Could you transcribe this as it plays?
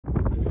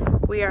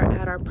We are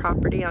at our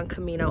property on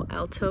Camino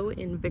Alto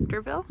in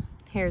Victorville.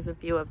 Here's a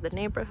view of the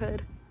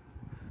neighborhood.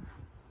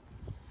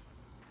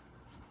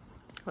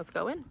 Let's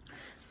go in.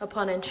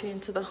 Upon entry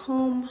into the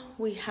home,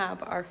 we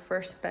have our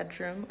first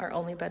bedroom, our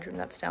only bedroom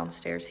that's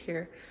downstairs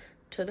here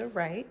to the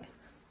right,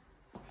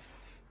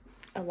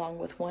 along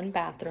with one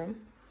bathroom.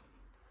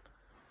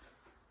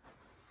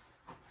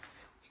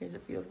 Here's a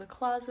view of the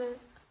closet.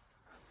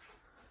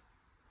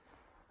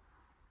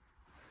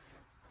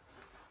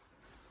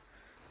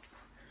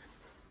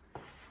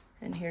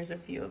 And here's a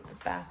view of the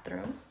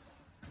bathroom.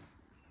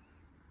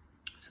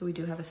 So we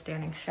do have a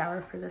standing shower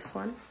for this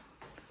one.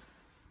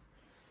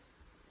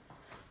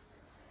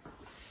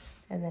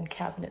 And then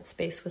cabinet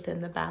space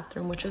within the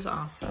bathroom, which is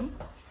awesome.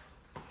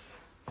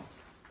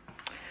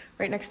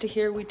 Right next to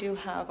here, we do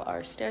have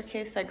our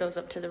staircase that goes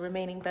up to the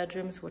remaining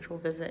bedrooms, which we'll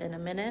visit in a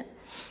minute.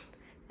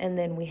 And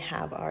then we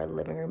have our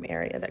living room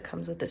area that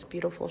comes with this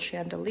beautiful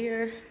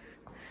chandelier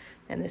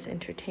and this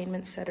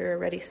entertainment center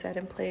already set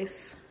in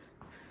place.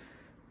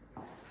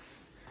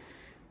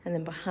 And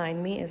then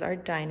behind me is our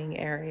dining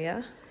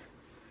area.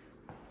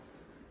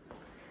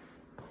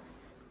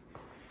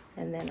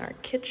 And then our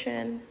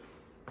kitchen,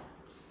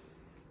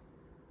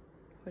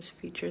 which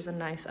features a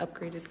nice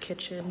upgraded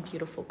kitchen,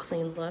 beautiful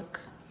clean look.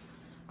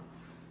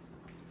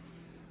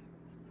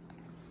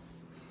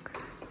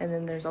 And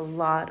then there's a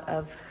lot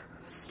of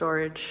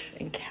storage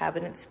and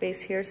cabinet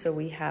space here. So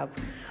we have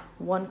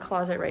one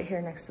closet right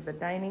here next to the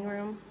dining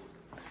room,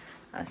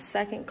 a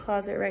second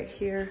closet right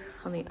here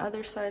on the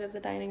other side of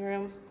the dining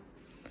room.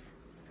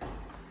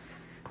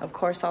 Of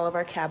course, all of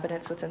our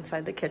cabinets what's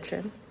inside the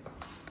kitchen.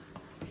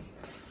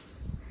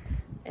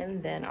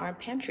 And then our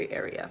pantry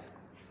area.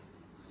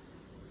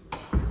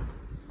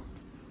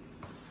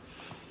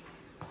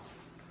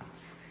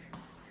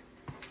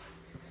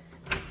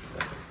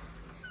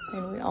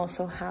 And we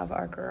also have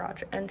our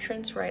garage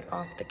entrance right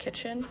off the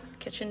kitchen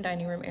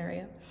dining room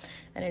area.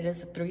 And it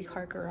is a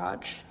 3-car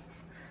garage,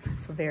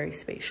 so very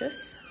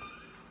spacious.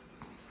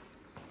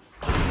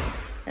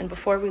 And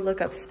before we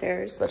look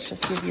upstairs, let's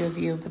just give you a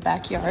view of the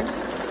backyard.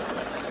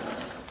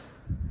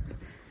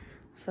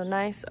 So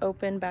nice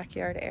open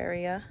backyard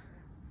area.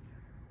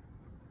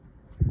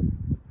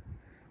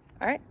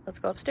 All right, let's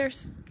go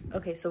upstairs.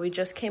 Okay, so we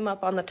just came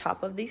up on the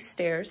top of these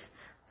stairs.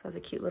 So there's a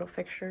cute little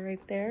fixture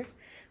right there,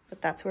 but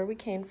that's where we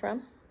came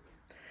from.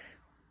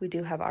 We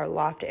do have our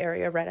loft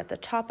area right at the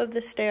top of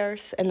the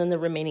stairs, and then the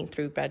remaining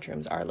 3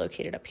 bedrooms are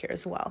located up here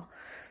as well.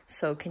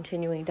 So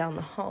continuing down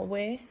the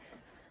hallway,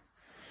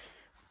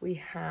 we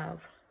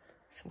have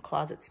some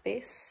closet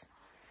space,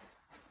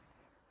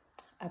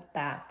 a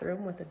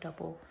bathroom with a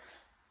double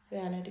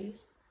vanity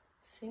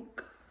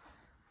sink.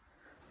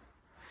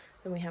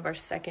 Then we have our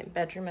second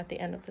bedroom at the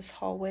end of this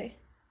hallway.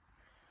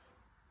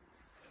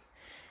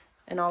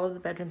 And all of the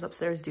bedrooms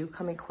upstairs do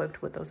come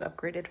equipped with those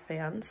upgraded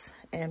fans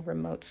and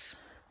remotes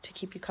to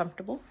keep you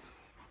comfortable.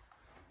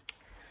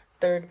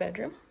 Third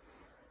bedroom.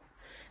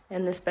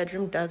 And this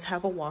bedroom does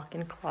have a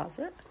walk-in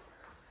closet.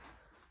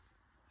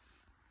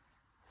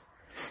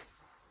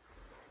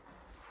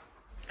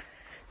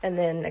 And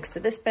then next to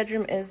this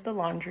bedroom is the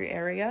laundry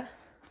area,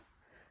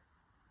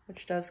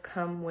 which does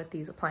come with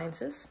these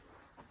appliances.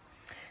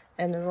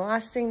 And then the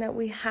last thing that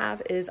we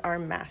have is our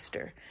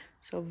master.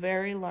 So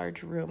very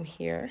large room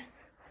here.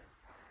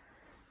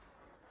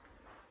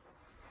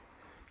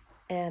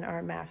 And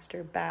our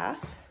master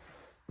bath.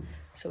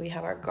 So we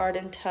have our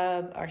garden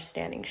tub, our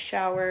standing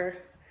shower,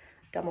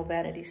 double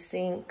vanity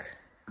sink,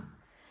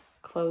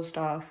 closed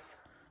off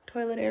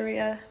toilet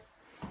area,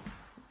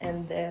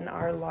 and then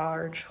our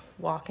large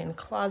walk-in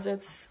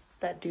closets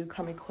that do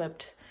come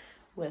equipped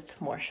with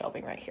more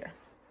shelving right here.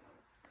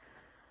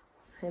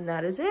 And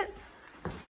that is it.